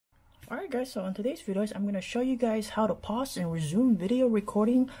Alright guys, so in today's videos I'm going to show you guys how to pause and resume video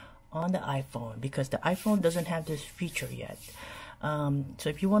recording on the iPhone, because the iPhone doesn't have this feature yet. So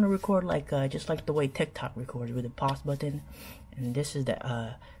if you want to record like just like the way TikTok records with the pause button, and this is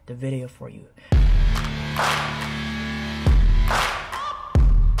the video for you.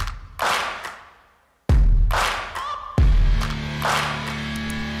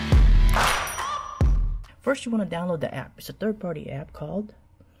 First, you want to download the app. It's a third-party app called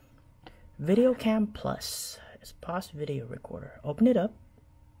VideoCam Plus. It's a pause video recorder. Open it up.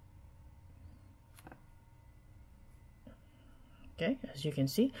 Okay, as you can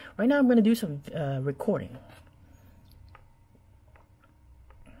see, right now I'm going to do some recording.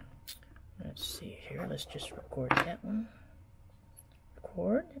 Let's see here. Let's just record that one.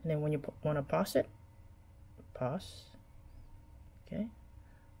 Record, and then when you want to pause it, pause. Okay,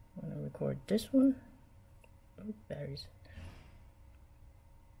 I want to record this one. Oh, batteries.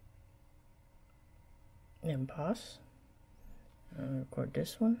 And pause. I'll record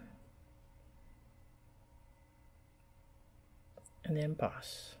this one. And then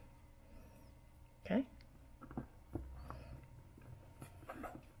pause. Okay.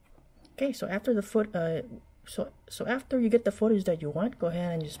 Okay, so after the so after you get the footage that you want, go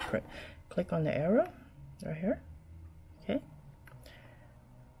ahead and just click on the arrow right here. Okay.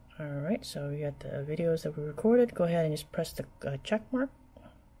 Alright, so we got the videos that we recorded. Go ahead and just press the check mark.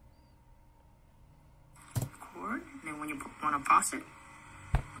 Record, and then when you want to pause it.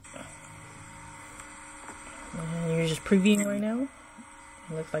 And you're just previewing right now.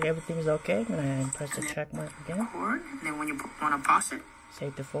 It looks like everything's okay. Go ahead and press the check mark again. Record, and then when you want to pause it.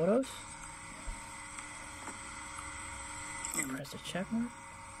 Save the photos. And press the check mark.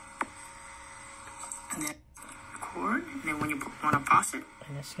 And then record, and then when you want to pause it,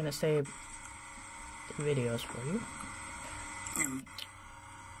 and it's gonna save the videos for you.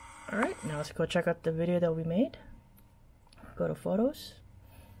 Alright, now let's go check out the video that we made. Go to photos.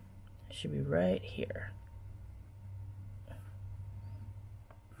 It should be right here.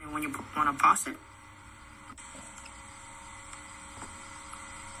 And when you want to pause it,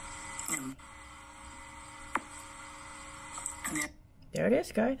 there it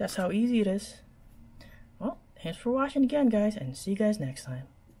is, guys. That's how easy it is. Well, thanks for watching again, guys, and see you guys next time.